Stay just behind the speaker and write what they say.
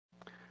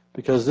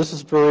because this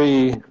is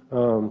very,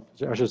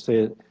 I should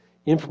say,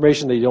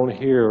 information that you don't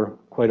hear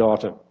quite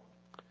often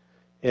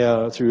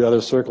through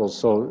other circles.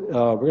 So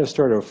we're going to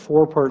start a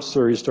 4-part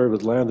series, started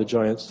with Land of the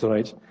Giants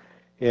tonight.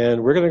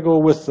 And we're going to go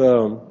with,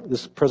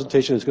 this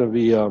presentation is going to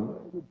be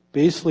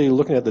basically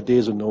looking at the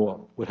days of Noah,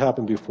 what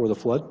happened before the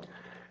flood.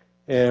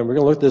 And we're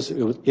going to look at this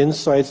with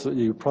insights that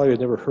you probably had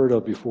never heard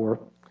of before.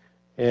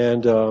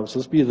 And so this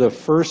will be the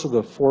first of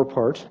the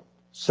 4-part.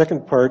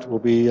 Second part will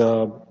be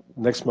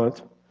next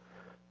month.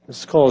 This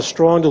is called A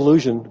Strong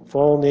Delusion,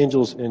 Fallen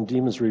Angels and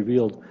Demons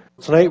Revealed.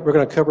 Tonight we're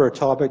going to cover a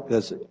topic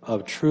that's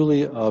of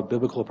truly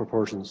biblical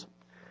proportions.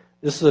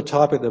 This is a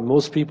topic that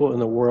most people in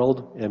the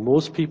world, and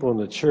most people in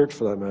the church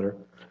for that matter,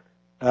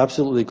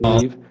 absolutely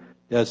believe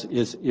that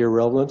is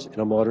irrelevant in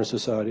a modern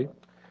society.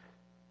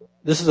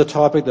 This is a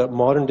topic that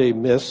modern day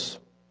myths,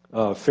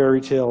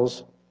 fairy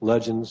tales,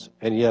 legends,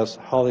 and yes,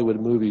 Hollywood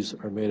movies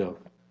are made of.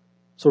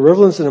 So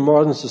relevance in a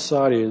modern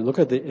society, look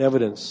at the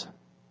evidence.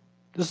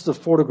 This is a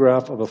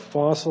photograph of a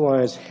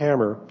fossilized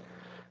hammer.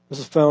 This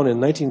was found in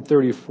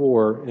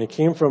 1934, and it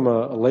came from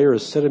a layer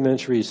of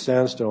sedimentary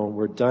sandstone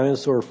where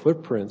dinosaur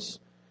footprints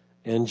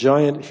and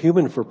giant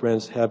human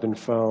footprints have been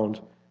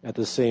found at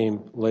the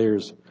same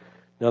layers.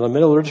 Now, the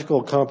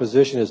metallurgical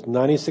composition is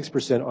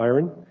 96%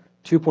 iron,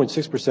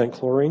 2.6%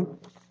 chlorine,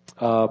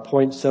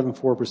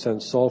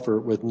 0.74% sulfur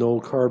with no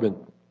carbon.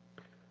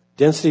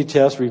 Density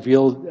tests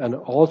revealed an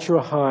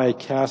ultra-high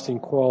casting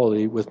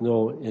quality with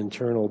no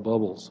internal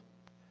bubbles.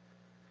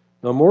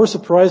 Now, more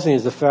surprising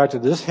is the fact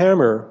that this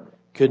hammer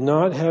could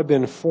not have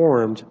been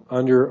formed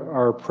under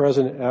our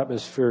present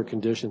atmospheric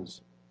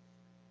conditions.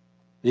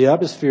 The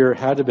atmosphere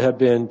had to have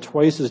been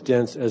twice as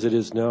dense as it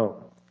is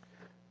now.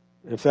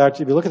 In fact,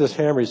 if you look at this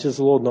hammer, you see this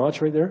little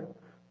notch right there?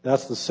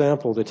 That's the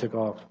sample they took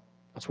off.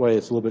 That's why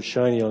it's a little bit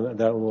shiny on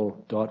that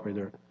little dot right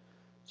there.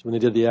 So when they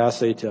did the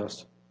assay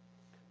test.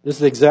 This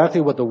is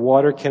exactly what the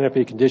water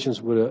canopy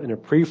conditions would, in a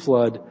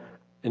pre-flood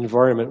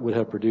environment, would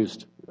have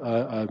produced.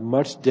 A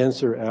much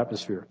denser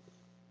atmosphere.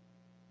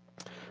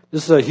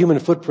 This is a human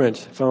footprint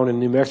found in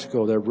New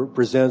Mexico that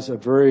represents a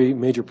very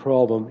major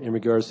problem in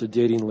regards to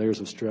dating layers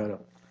of strata.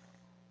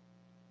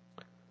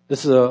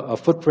 This is a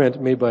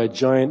footprint made by a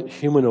giant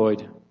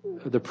humanoid.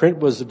 The print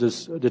was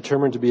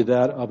determined to be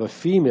that of a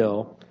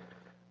female,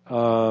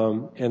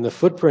 and the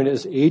footprint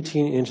is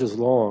 18 inches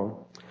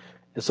long.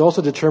 It's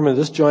also determined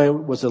this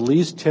giant was at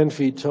least 10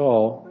 feet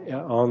tall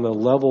on the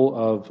level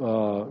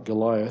of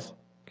Goliath,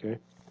 okay,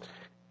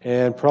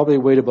 and probably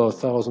weighed about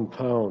 1,000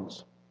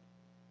 pounds.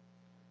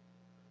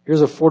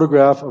 Here's a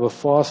photograph of a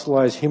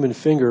fossilized human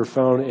finger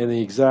found in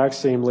the exact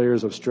same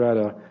layers of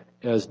strata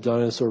as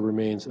dinosaur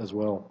remains as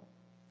well.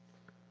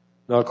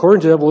 Now,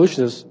 according to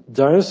evolutionists,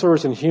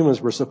 dinosaurs and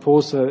humans were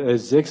supposed to have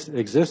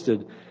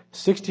existed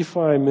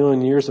 65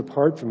 million years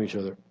apart from each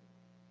other.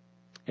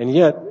 And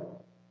yet,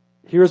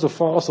 here's a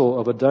fossil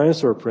of a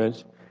dinosaur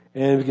print,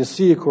 and we can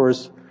see, of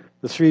course,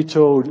 the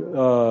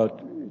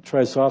 3-toed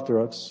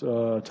Triceratops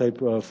type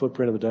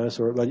footprint of a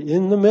dinosaur. But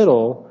in the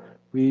middle,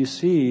 we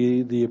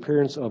see the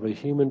appearance of a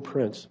human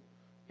print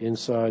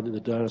inside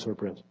the dinosaur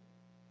print.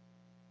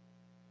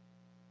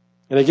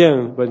 And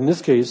again, but in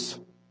this case,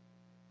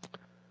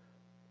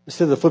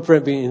 instead of the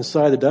footprint being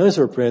inside the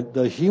dinosaur print,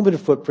 the human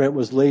footprint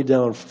was laid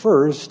down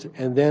first,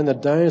 and then the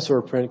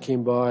dinosaur print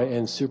came by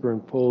and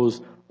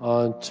superimposed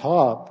on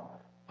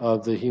top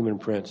of the human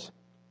print.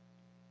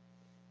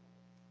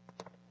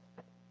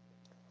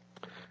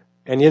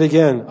 And yet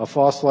again, a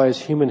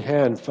fossilized human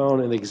hand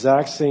found in the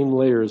exact same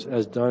layers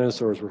as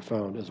dinosaurs were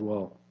found as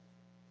well.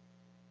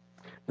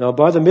 Now,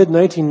 by the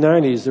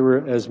mid-1990s, there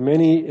were as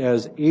many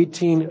as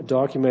 18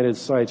 documented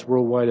sites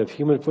worldwide of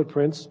human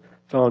footprints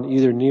found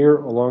either near,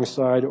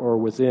 alongside, or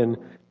within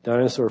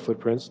dinosaur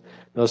footprints.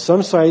 Now,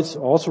 some sites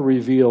also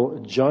reveal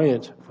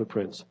giant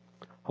footprints.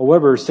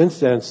 However, since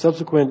then,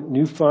 subsequent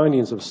new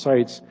findings of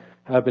sites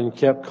have been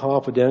kept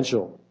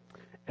confidential,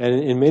 and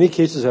in many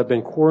cases have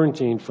been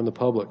quarantined from the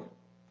public.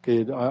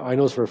 Okay, I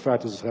know for a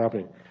fact this is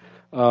happening.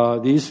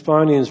 These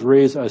findings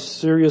raise a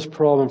serious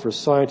problem for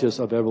scientists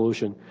of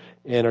evolution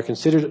and are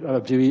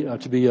considered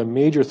to be a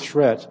major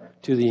threat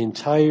to the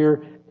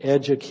entire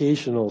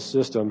educational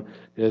system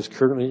that is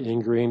currently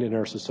ingrained in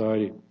our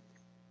society.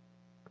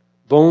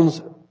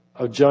 Bones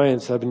of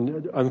giants have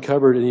been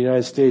uncovered in the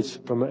United States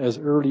from as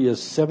early as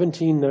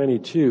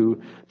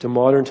 1792 to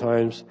modern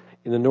times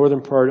in the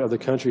northern part of the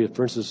country,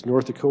 for instance,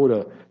 North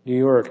Dakota, New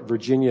York,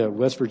 Virginia,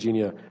 West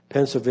Virginia,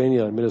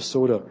 Pennsylvania, and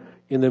Minnesota,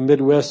 in the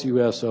Midwest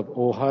U.S. of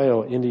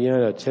Ohio,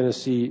 Indiana,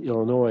 Tennessee,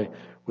 Illinois,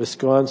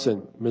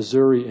 Wisconsin,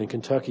 Missouri, and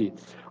Kentucky,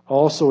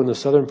 also in the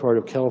southern part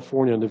of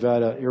California,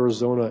 Nevada,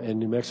 Arizona, and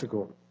New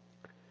Mexico.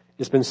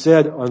 It's been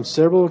said on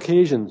several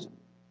occasions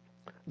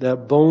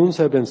that bones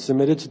have been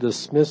submitted to the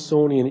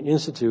Smithsonian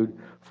Institute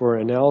for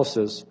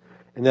analysis,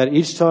 and that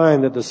each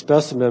time that the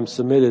specimen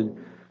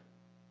submitted,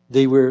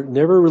 they were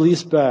never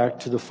released back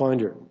to the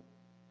finder,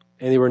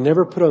 and they were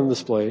never put on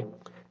display,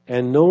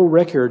 and no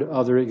record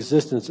of their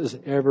existence is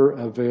ever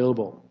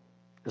available.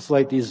 It's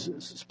like these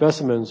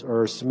specimens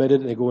are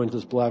submitted and they go into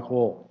this black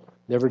hole,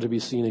 never to be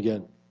seen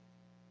again.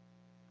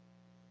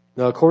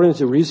 Now, according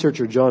to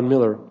researcher John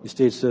Miller, he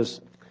states this: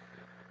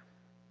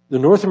 the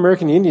North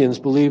American Indians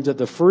believed that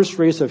the first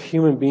race of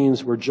human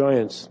beings were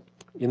giants.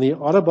 In the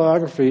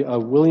autobiography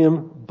of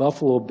William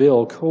Buffalo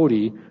Bill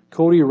Cody,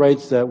 Cody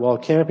writes that while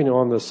camping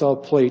on the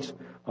South Platte,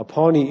 a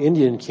Pawnee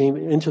Indian came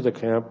into the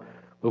camp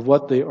with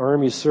what the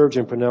army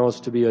surgeon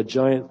pronounced to be a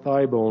giant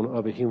thigh bone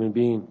of a human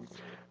being.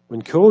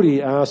 When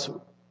Cody asked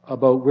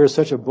about where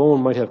such a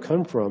bone might have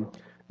come from,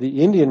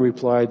 the Indian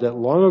replied that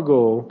long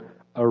ago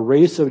a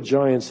race of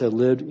giants had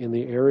lived in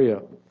the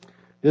area.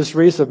 This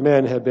race of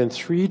men had been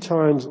 3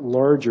 times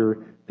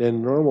larger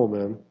than normal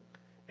men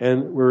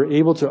and were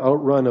able to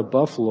outrun a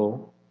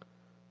buffalo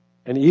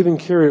and even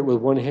carry it with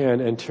one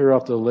hand and tear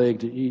off the leg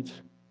to eat.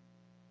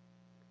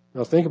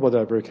 Now think about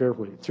that very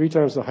carefully. 3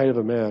 times the height of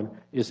a man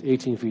is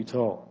 18 feet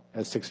tall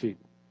at 6 feet.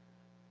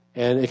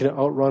 And it can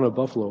outrun a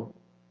buffalo,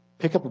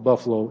 pick up a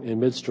buffalo in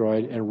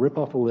mid-stride and rip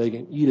off a leg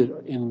and eat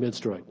it in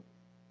mid-stride.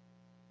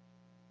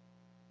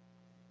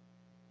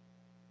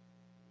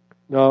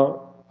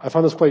 Now, I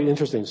found this quite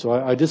interesting, so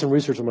I did some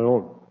research on my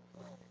own.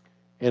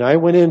 And I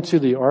went into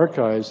the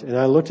archives and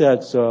I looked at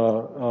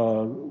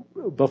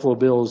Buffalo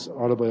Bill's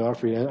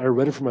autobiography and I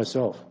read it for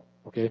myself.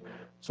 Okay,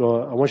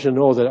 so I want you to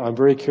know that I'm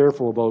very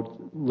careful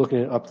about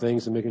looking up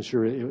things and making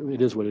sure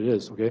it is what it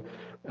is. Okay,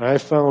 and I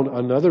found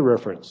another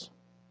reference.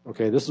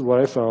 Okay, this is what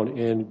I found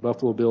in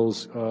Buffalo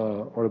Bill's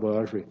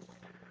autobiography.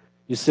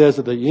 He says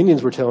that the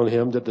Indians were telling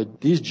him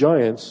that these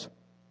giants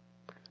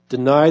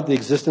denied the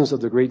existence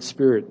of the Great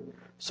Spirit,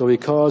 so he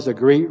caused a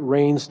great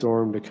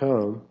rainstorm to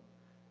come.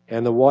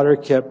 And the water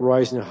kept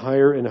rising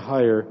higher and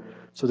higher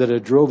so that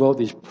it drove out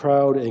these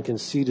proud and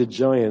conceited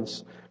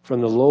giants from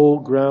the low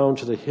ground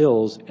to the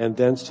hills and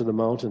thence to the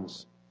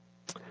mountains.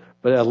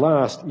 But at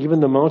last,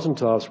 even the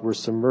mountaintops were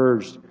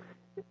submerged.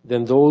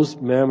 Then those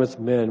mammoth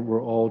men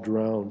were all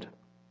drowned.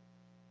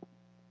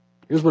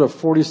 Here's what a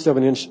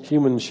 47-inch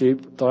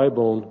human-shaped thigh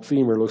bone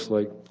femur looks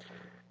like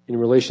in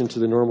relation to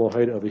the normal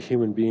height of a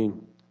human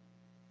being.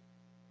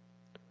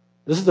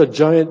 This is a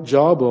giant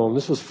jawbone.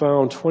 This was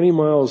found 20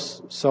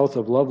 miles south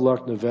of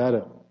Lovelock,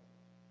 Nevada,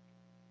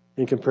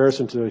 in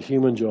comparison to a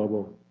human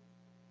jawbone.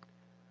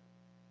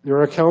 There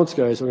are accounts,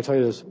 guys, I'm going to tell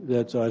you this,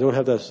 that I don't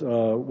have this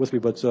with me,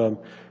 but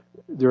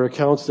there are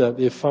accounts that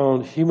they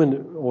found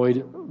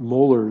humanoid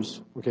molars,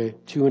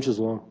 2 inches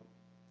long.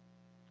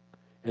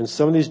 And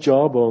some of these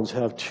jawbones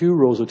have 2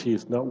 rows of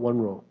teeth, not 1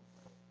 row.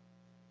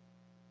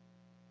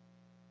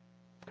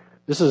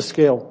 This is a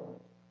scale.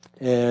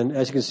 And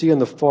as you can see on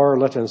the far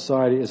left-hand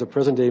side is a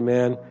present-day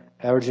man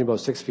averaging about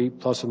 6 feet,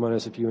 plus or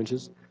minus a few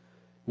inches.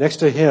 Next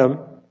to him,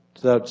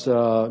 that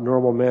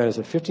normal man, is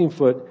a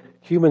 15-foot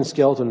human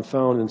skeleton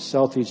found in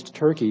southeast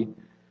Turkey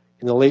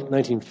in the late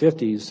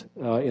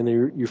 1950s in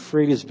the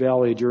Euphrates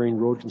Valley during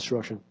road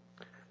construction.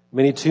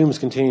 Many tombs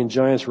containing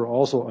giants were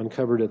also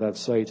uncovered at that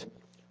site.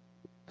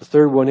 The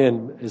third one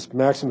in is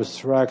Maximus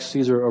Thrax,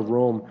 Caesar of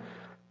Rome,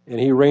 and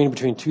he reigned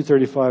between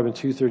 235 and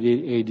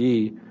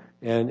 238 AD.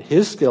 And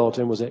his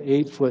skeleton was an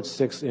 8-foot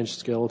 6-inch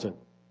skeleton.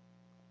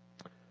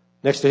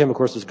 Next to him, of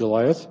course, is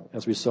Goliath,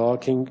 as we saw,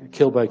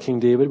 killed by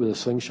King David with a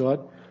slingshot.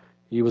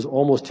 He was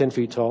almost 10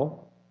 feet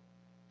tall.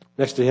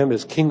 Next to him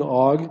is King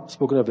Og,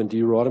 spoken of in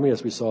Deuteronomy,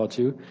 as we saw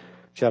too.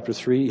 Chapter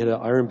 3, he had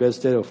an iron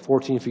bedstead of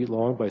 14 feet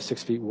long by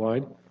 6 feet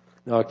wide.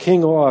 Now,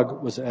 King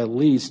Og was at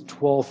least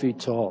 12 feet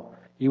tall.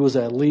 He was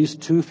at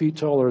least 2 feet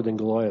taller than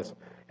Goliath.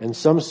 And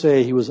some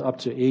say he was up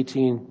to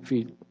 18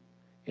 feet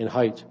in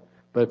height.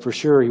 But for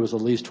sure, he was at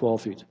least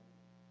 12 feet.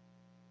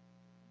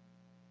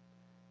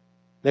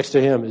 Next to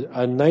him,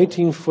 a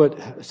 19-foot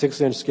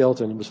 6-inch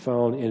skeleton was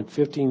found in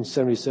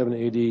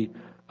 1577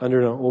 AD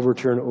under an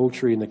overturned oak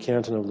tree in the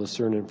canton of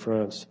Lucerne in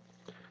France.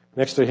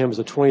 Next to him is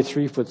a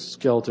 23-foot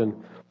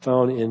skeleton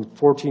found in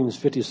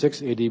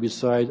 1456 AD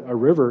beside a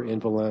river in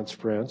Valence,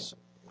 France.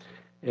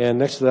 And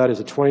next to that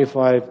is a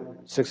 25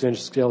 6-inch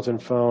skeleton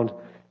found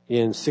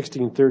in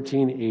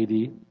 1613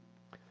 AD.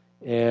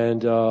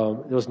 And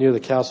it was near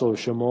the castle of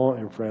Chaumont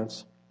in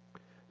France.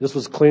 This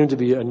was claimed to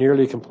be a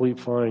nearly complete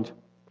find.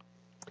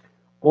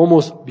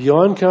 Almost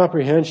beyond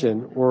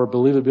comprehension or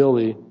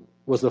believability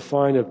was the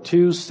find of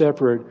 2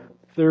 separate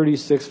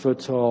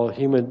 36-foot-tall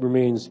human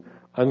remains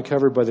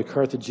uncovered by the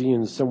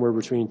Carthaginians somewhere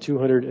between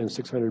 200 and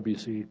 600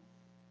 BC.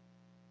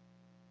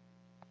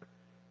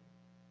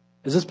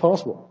 Is this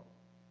possible?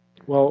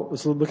 Well,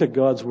 let's look at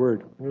God's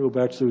Word. I'm going to go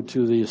back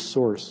to the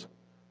source,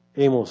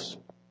 Amos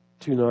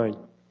 2:9.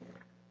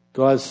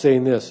 God's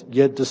saying this,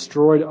 "Yet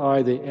destroyed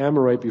I the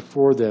Amorite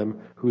before them,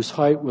 whose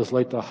height was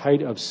like the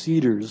height of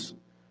cedars,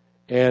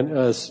 and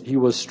as he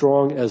was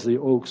strong as the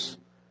oaks.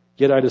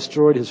 Yet I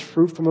destroyed his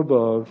fruit from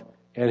above,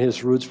 and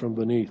his roots from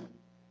beneath."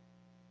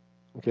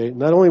 Okay,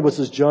 not only was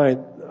this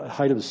giant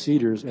height of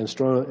cedars and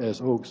strong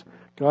as oaks,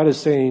 God is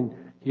saying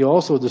he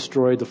also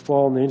destroyed the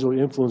fallen angel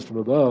influence from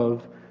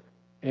above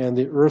and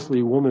the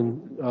earthly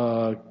woman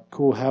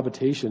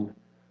cohabitation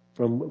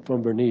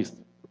from beneath.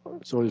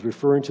 So he's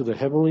referring to the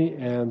heavenly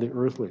and the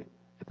earthly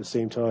at the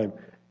same time,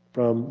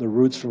 from the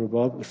roots from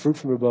above, the fruit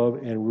from above,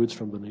 and roots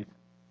from beneath.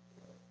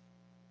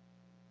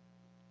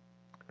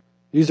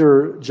 These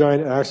are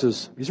giant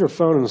axes. These are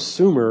found in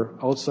Sumer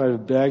outside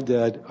of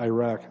Baghdad,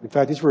 Iraq. In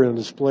fact, these were on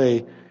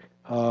display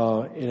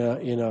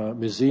in a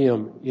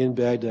museum in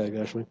Baghdad,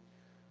 actually.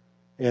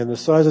 And the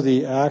size of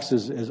the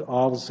axes is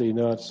obviously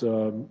not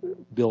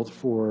built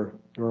for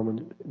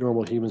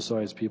normal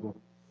human-sized people.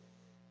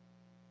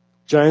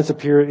 Giants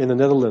appear in the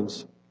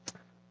Netherlands,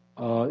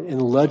 in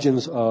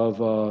legends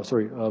of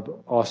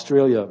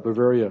Australia,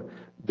 Bavaria,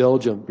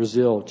 Belgium,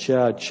 Brazil,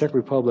 Chad, Czech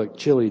Republic,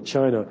 Chile,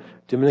 China,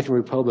 Dominican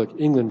Republic,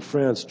 England,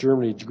 France,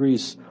 Germany,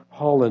 Greece,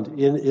 Holland,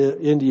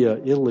 India,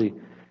 Italy,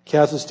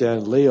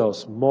 Kazakhstan,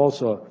 Laos,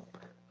 Malta,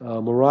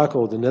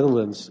 Morocco, the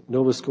Netherlands,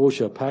 Nova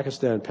Scotia,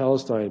 Pakistan,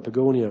 Palestine,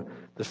 Patagonia,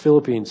 the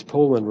Philippines,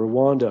 Poland,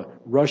 Rwanda,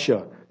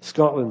 Russia,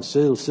 Scotland,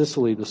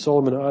 Sicily, the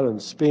Solomon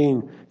Islands,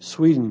 Spain,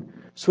 Sweden,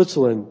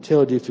 Switzerland,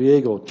 Tierra del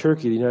Fuego,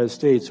 Turkey, the United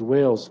States,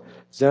 Wales,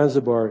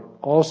 Zanzibar,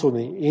 also in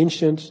the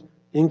ancient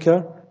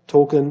Inca,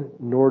 Tolkien,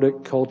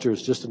 Nordic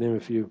cultures, just to name a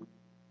few,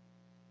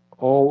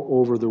 all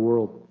over the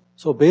world.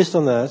 So based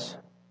on that,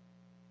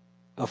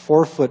 a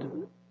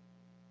 4-foot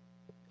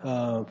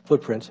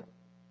footprint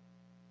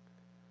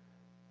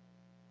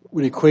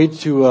would equate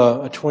to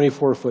a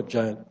 24-foot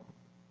giant.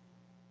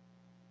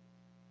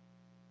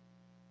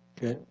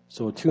 Okay,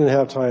 so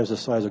 2.5 times the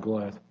size of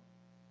Goliath.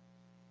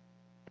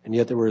 And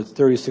yet there were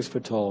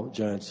 36-foot tall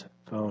giants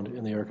found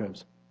in the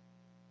archives.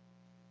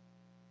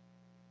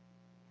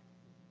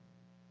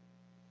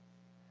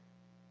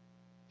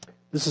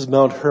 This is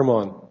Mount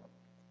Hermon.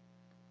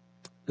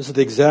 This is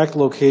the exact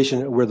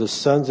location where the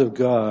sons of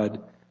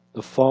God,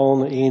 the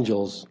fallen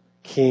angels,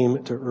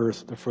 came to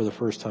earth for the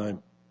first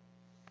time.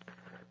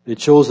 They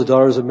chose the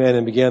daughters of men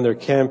and began their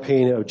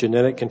campaign of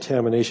genetic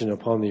contamination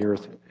upon the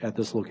earth at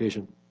this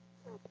location.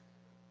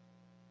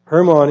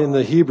 Hermon in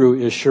the Hebrew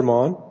is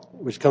Sherman,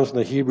 which comes from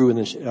the Hebrew in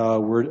the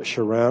word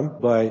sharam,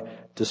 by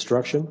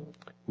destruction,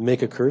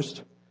 make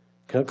accursed,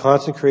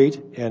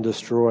 consecrate, and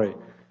destroy.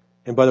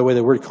 And by the way,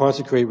 the word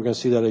consecrate, we're going to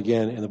see that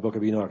again in the book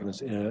of Enoch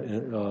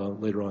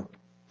later on.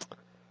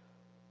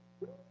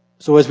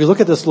 So as we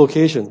look at this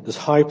location, this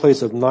high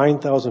place of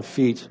 9,000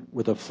 feet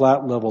with a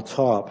flat level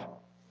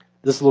top,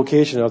 this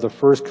location of the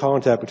first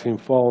contact between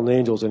fallen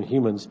angels and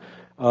humans,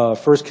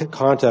 first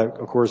contact,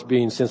 of course,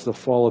 being since the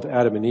fall of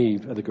Adam and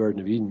Eve at the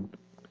Garden of Eden.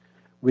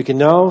 We can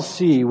now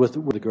see with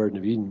the Garden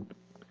of Eden,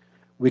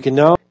 we can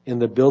now in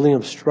the building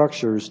of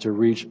structures to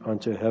reach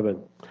unto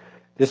heaven.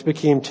 This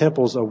became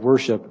temples of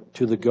worship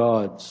to the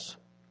gods.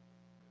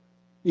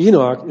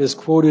 Enoch is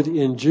quoted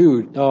in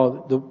Jude.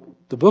 Now,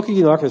 the book of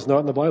Enoch is not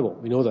in the Bible.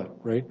 We know that,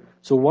 right?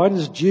 So why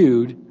does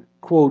Jude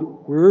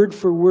quote word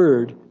for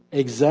word,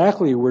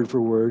 exactly word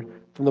for word,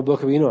 from the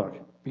book of Enoch?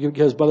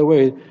 Because, by the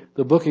way,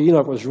 the book of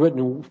Enoch was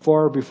written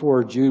far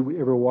before Jude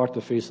ever walked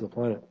the face of the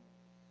planet.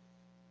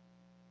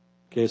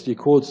 Okay, so he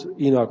quotes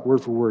Enoch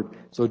word for word.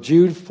 So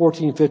Jude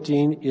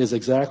 14:15 is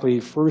exactly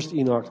 1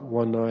 Enoch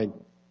 1:9.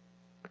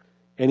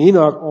 And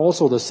Enoch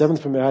also, the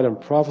seventh from Adam,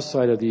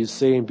 prophesied of these,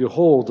 saying,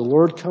 Behold, the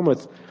Lord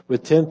cometh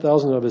with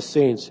 10,000 of his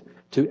saints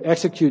to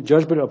execute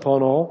judgment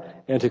upon all,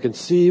 and to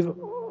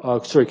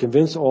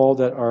convince all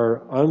that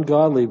are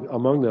ungodly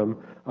among them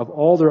of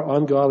all their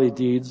ungodly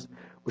deeds,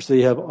 which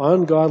they have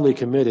ungodly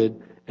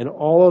committed, and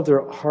all of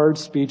their hard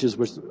speeches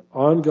which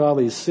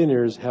ungodly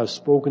sinners have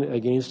spoken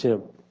against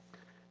him.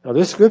 Now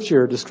this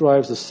scripture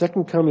describes the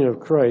second coming of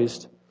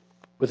Christ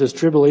with his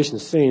tribulation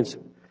saints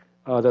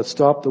that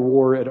stopped the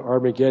war at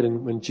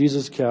Armageddon when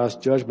Jesus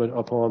cast judgment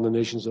upon the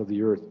nations of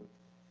the earth.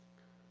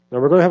 Now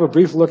we're going to have a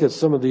brief look at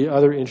some of the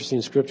other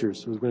interesting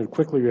scriptures. We're going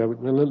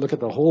to look at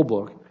the whole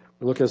book.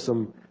 We'll look at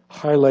some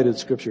highlighted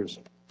scriptures.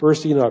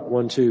 1 Enoch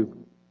 1:2.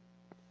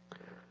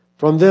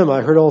 From them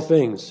I heard all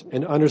things,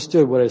 and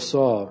understood what I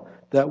saw,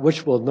 that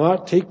which will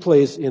not take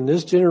place in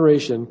this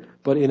generation,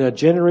 but in a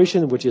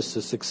generation which is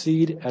to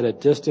succeed at a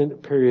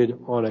distant period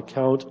on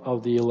account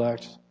of the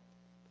elect.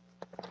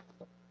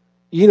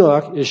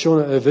 Enoch is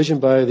shown a vision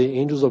by the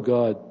angels of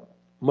God,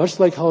 much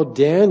like how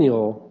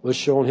Daniel was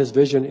shown his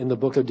vision in the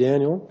book of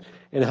Daniel,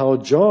 and how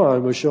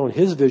John was shown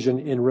his vision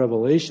in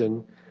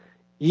Revelation.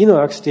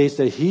 Enoch states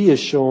that he is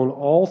shown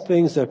all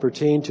things that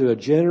pertain to a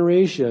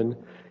generation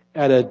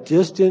at a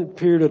distant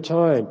period of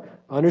time.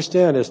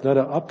 Understand, it's not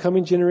an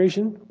upcoming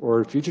generation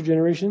or a future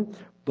generation,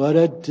 but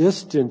a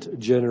distant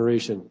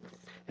generation.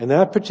 And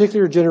that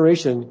particular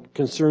generation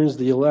concerns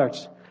the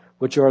elect,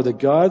 which are the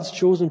God's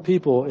chosen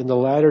people in the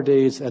latter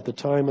days at the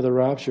time of the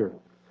rapture.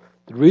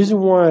 The reason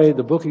why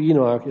the book of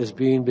Enoch is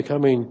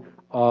becoming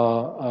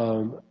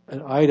an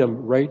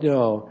item right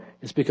now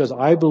is because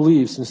I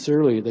believe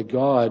sincerely that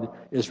God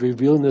is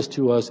revealing this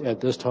to us at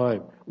this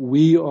time.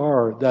 We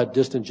are that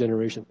distant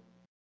generation.